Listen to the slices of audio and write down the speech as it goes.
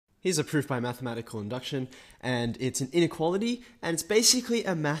Here's a proof by mathematical induction, and it's an inequality, and it's basically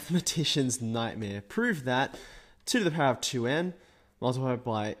a mathematician's nightmare. Prove that 2 to the power of 2n multiplied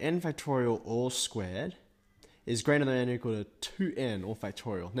by n factorial all squared is greater than or equal to 2n all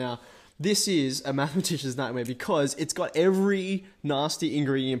factorial. Now, this is a mathematician's nightmare because it's got every nasty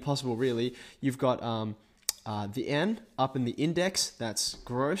ingredient possible, really. You've got the n up in the index, that's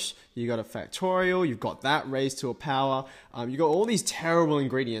gross. You got a factorial, you've got that raised to a power. You've got all these terrible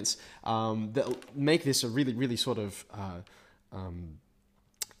ingredients that make this a really, really sort of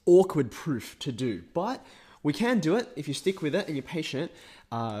awkward proof to do. But we can do it if you stick with it and you're patient.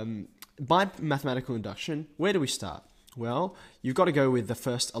 By mathematical induction, where do we start? Well, you've got to go with the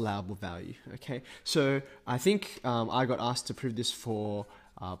first allowable value, okay? So I think I got asked to prove this for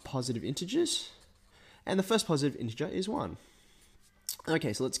positive integers, and the first positive integer is 1.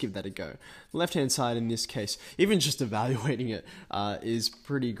 Okay, so let's give that a go. The left-hand side in this case, even just evaluating it, is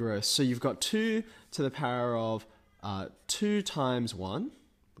pretty gross. So you've got 2 to the power of 2 times 1,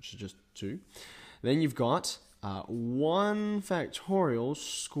 which is just 2. Then you've got 1 factorial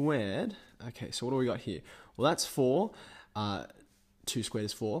squared. Okay, so what do we got here? Well, that's 4. 2 squared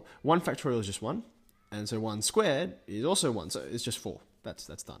is 4. 1 factorial is just 1. And so 1 squared is also 1. So it's just 4. That's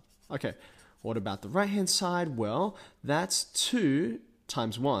done. Okay, what about the right-hand side? Well, that's 2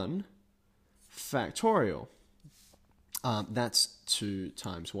 times 1 factorial. That's 2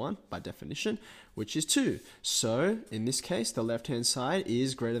 times 1 by definition, which is 2. So in this case, the left-hand side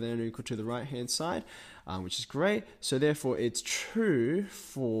is greater than or equal to the right-hand side, which is great. So therefore, it's true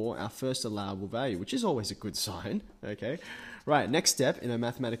for our first allowable value, which is always a good sign. Okay, right. Next step in a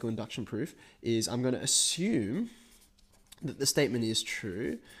mathematical induction proof is I'm going to assume that the statement is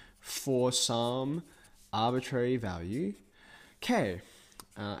true for some arbitrary value k,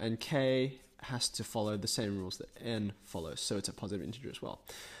 and k has to follow the same rules that n follows, so it's a positive integer as well.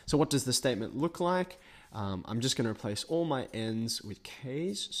 So what does the statement look like? I'm just going to replace all my n's with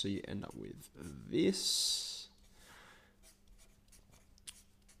k's, so you end up with this.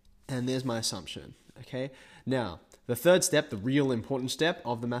 And there's my assumption, okay? Now, the third step, the real important step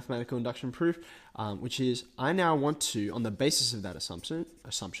of the mathematical induction proof, which is I now want to, on the basis of that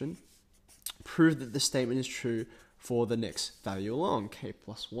assumption, prove that the statement is true for the next value along, k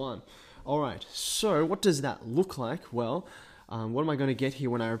plus 1. All right, so what does that look like? Well, what am I going to get here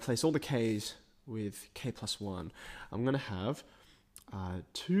when I replace all the k's with k plus 1? I'm going to have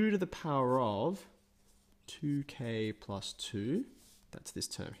 2 to the power of 2k plus 2. That's this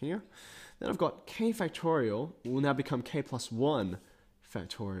term here. Then I've got k factorial will now become k plus 1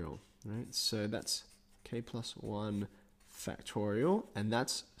 factorial. Right? So that's k plus 1 factorial, and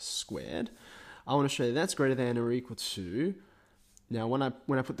that's squared. I want to show you that's greater than or equal to. Now, when I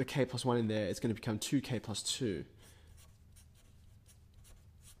put the k plus 1 in there, it's going to become 2k plus 2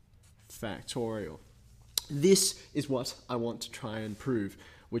 factorial. This is what I want to try and prove,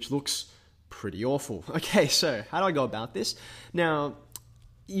 which looks pretty awful. Okay, so how do I go about this? Now,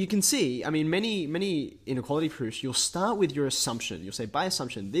 you can see, I mean, many inequality proofs, you'll start with your assumption. You'll say, by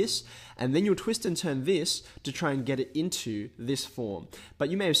assumption, this, and then you'll twist and turn this to try and get it into this form. But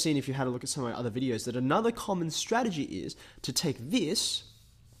you may have seen, if you had a look at some of my other videos, that another common strategy is to take this,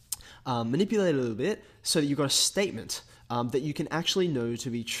 manipulate it a little bit, so that you've got a statement that you can actually know to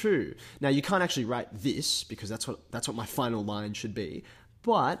be true. Now, you can't actually write this, because that's what my final line should be,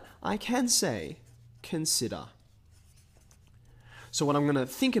 but I can say, consider. So what I'm going to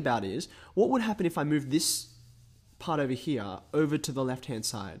think about is, what would happen if I move this part over here over to the left-hand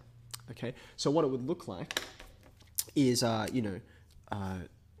side? Okay, so what it would look like is, 2k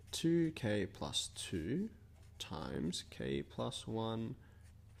plus 2 times k plus 1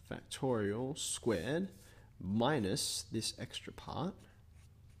 factorial squared minus this extra part.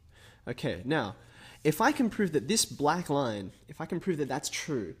 Okay, now, if I can prove that this black line, if I can prove that that's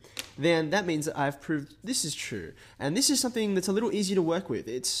true, then that means that I've proved this is true. And this is something that's a little easier to work with.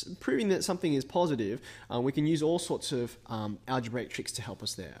 It's proving that something is positive. We can use all sorts of algebraic tricks to help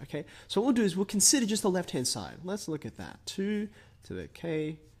us there, okay? So what we'll do is we'll consider just the left-hand side. Let's look at that. 2 to the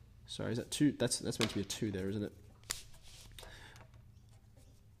k, sorry, is that 2? That's meant to be a 2 there, isn't it?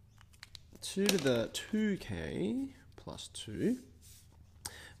 2 to the 2k plus 2.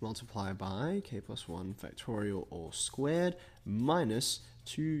 Multiply by k plus 1 factorial all squared minus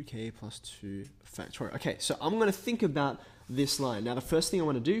 2k plus 2 factorial. Okay, so I'm going to think about this line. Now, the first thing I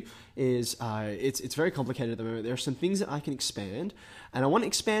want to do is, it's very complicated at the moment. There are some things that I can expand, and I want to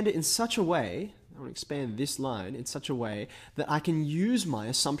expand it in such a way, I want to expand this line in such a way that I can use my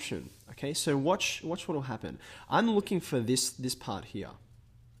assumption. Okay, so watch what will happen. I'm looking for this part here.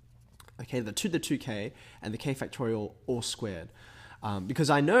 Okay, the 2k and the k factorial all squared. because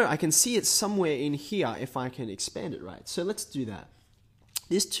I know I can see it somewhere in here if I can expand it, right? So let's do that.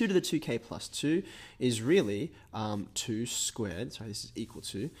 This 2 to the 2k plus 2 is really 2 squared, sorry, this is equal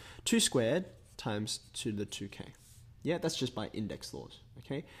to 2 squared times 2 to the 2k. Yeah, that's just by index laws,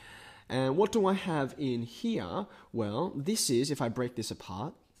 okay? And what do I have in here? Well, this is, if I break this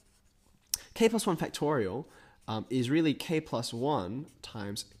apart, k plus 1 factorial is really k plus 1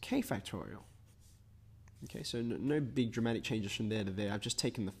 times k factorial. Okay, so no big dramatic changes from there to there. I've just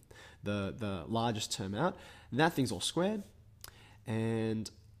taken the largest term out. That thing's all squared. And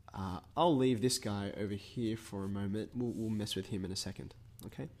I'll leave this guy over here for a moment. We'll mess with him in a second.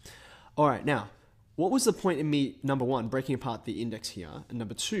 Okay. All right. Now, what was the point in me, number one, breaking apart the index here, and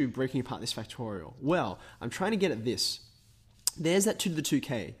number two, breaking apart this factorial? Well, I'm trying to get at this. There's that 2 to the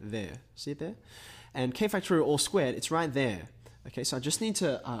 2k there. See it there? And k factorial all squared, it's right there. Okay, so I just need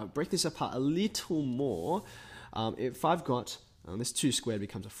to break this apart a little more. If I've got, this 2 squared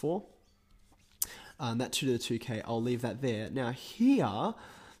becomes a 4. That 2 to the 2k, I'll leave that there. Now here,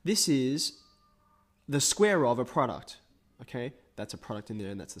 this is the square of a product. Okay, that's a product in there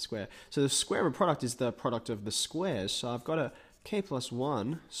and that's the square. So the square of a product is the product of the squares. So I've got a k plus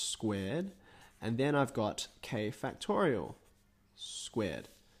 1 squared, and then I've got k factorial squared.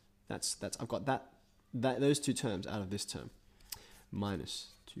 I've got those two terms out of this term. Minus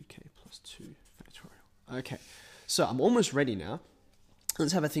 2k plus 2 factorial. Okay, so I'm almost ready now.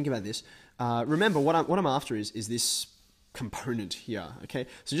 Let's have a think about this. Remember, what I'm after is this component here, okay?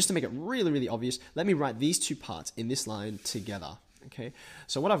 So just to make it really, really obvious, let me write these two parts in this line together, okay?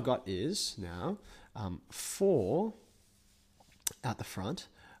 So what I've got is now 4 out the front.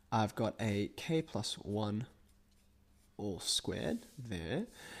 I've got a k plus 1 all squared there.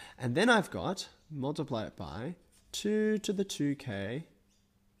 And then I've got, multiply it by 2 to the 2k,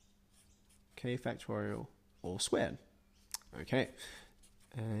 k factorial all squared. Okay.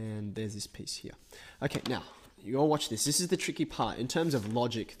 And there's this piece here. Okay, now, you all watch this. This is the tricky part. In terms of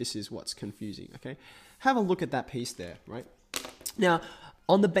logic, this is what's confusing, okay? Have a look at that piece there, right? Now,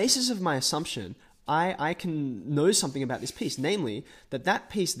 on the basis of my assumption, I can know something about this piece, namely that that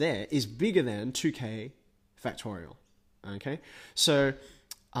piece there is bigger than 2k factorial, okay? So,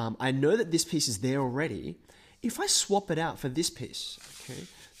 I know that this piece is there already. If I swap it out for this piece, okay?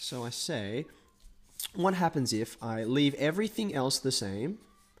 So I say, what happens if I leave everything else the same,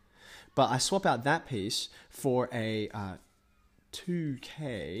 but I swap out that piece for a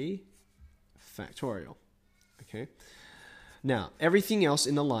 2k factorial, okay? Now, everything else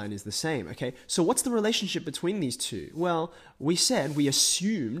in the line is the same, okay? So what's the relationship between these two? Well, we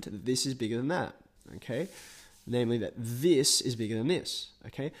assumed that this is bigger than that, okay? Namely that this is bigger than this,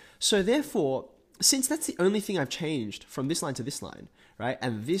 okay? So therefore, since that's the only thing I've changed from this line to this line, right?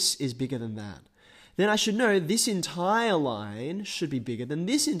 And this is bigger than that, then I should know this entire line should be bigger than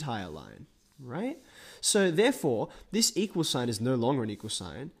this entire line, right? So therefore, this equal sign is no longer an equal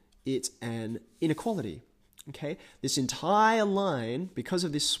sign. It's an inequality, okay? This entire line, because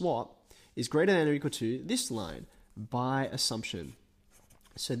of this swap, is greater than or equal to this line by assumption.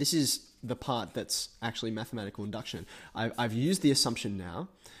 So this is the part that's actually mathematical induction. I've used the assumption now,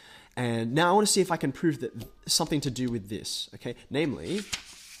 and now I want to see if I can prove that something to do with this, okay? Namely,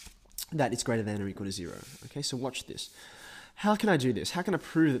 that it's greater than or equal to 0. Okay, so watch this. How can I do this? How can I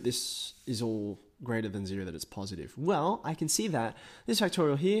prove that this is all greater than 0, that it's positive? Well, I can see that this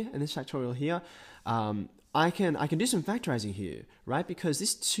factorial here and this factorial here, I can do some factorizing here, right? Because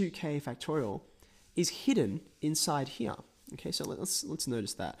this 2k factorial is hidden inside here. Okay, so let's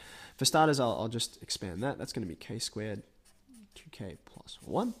notice that. For starters, I'll just expand that. That's going to be k squared 2k plus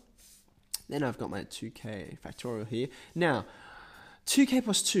 1. Then I've got my 2k factorial here. Now, 2k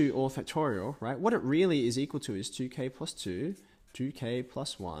plus 2 all factorial, right? What it really is equal to is 2k plus 2, 2k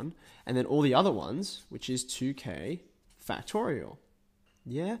plus 1, and then all the other ones, which is 2k factorial.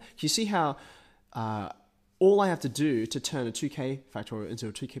 Yeah? You see how all I have to do to turn a 2k factorial into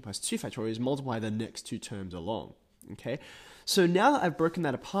a 2k plus 2 factorial is multiply the next two terms along. Okay? So now that I've broken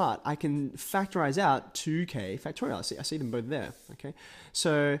that apart, I can factorize out 2k factorial. I see them both there. Okay?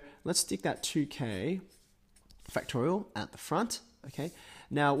 So let's stick that 2k factorial at the front. Okay,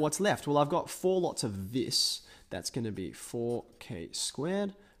 now what's left? Well, I've got 4 lots of this. That's going to be 4k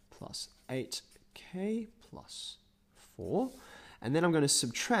squared plus 8k plus 4. And then I'm going to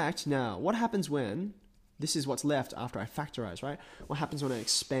subtract. Now, what happens when, this is what's left after I factorize, right? What happens when I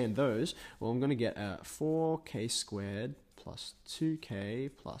expand those? Well, I'm going to get 4k squared plus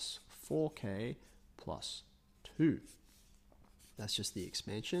 2k plus 4k plus 2. That's just the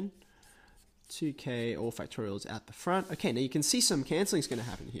expansion. 2k all factorials at the front. Okay, now you can see some cancelling is going to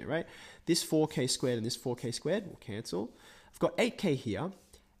happen here, right? This 4k squared and this 4k squared will cancel. I've got 8k here,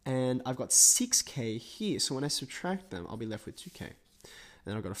 and I've got 6k here. So when I subtract them, I'll be left with 2k.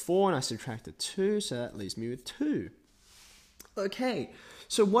 Then I've got a 4, and I subtract a 2, so that leaves me with 2. Okay,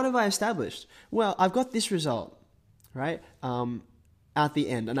 so what have I established? Well, I've got this result, right, at the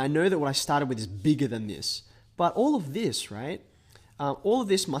end. And I know that what I started with is bigger than this. But all of this, right, all of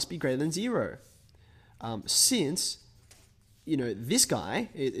this must be greater than 0. Since, you know, this guy,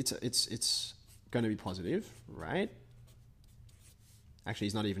 it's going to be positive, right? Actually,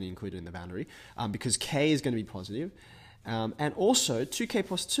 he's not even included in the boundary, because k is going to be positive. And also 2k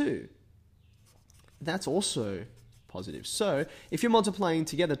plus 2, that's also positive. So if you're multiplying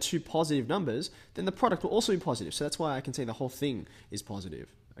together two positive numbers, then the product will also be positive. So that's why I can say the whole thing is positive.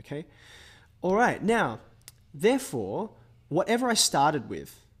 Okay? All right. Now, therefore, whatever I started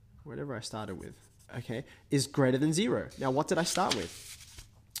with, okay, is greater than 0. Now, what did I start with?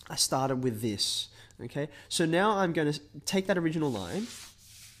 I started with this. Okay? So now I'm going to take that original line,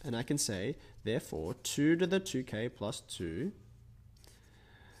 and I can say, therefore, 2 to the 2k plus 2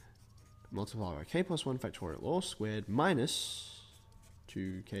 multiplied by k plus 1 factorial all squared minus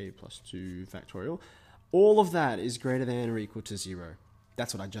 2k plus 2 factorial. All of that is greater than or equal to 0.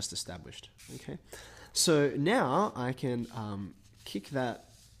 That's what I just established. Okay, so now I can kick that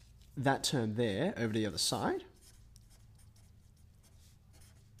term there over to the other side.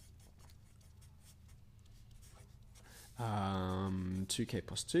 Um, 2k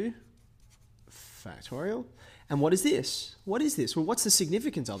plus 2 factorial. And what is this? What is this? Well, what's the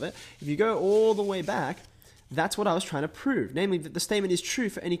significance of it? If you go all the way back, that's what I was trying to prove. Namely, that the statement is true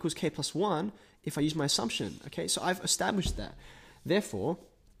for n equals k plus 1 if I use my assumption. Okay, so I've established that. Therefore,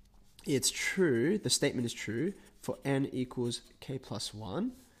 it's true, the statement is true for n equals k plus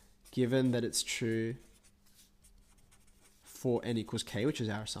 1, given that it's true for n equals k, which is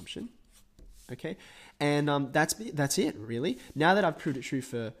our assumption. Okay, and that's it, really. Now that I've proved it true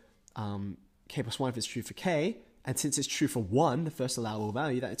for k plus 1 if it's true for k, and since it's true for 1, the first allowable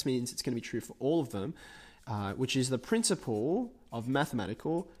value, that means it's going to be true for all of them, which is the principle of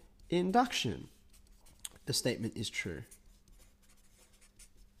mathematical induction. The statement is true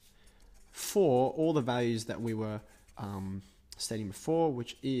for all the values that we were stating before,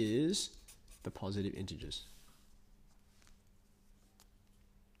 which is the positive integers.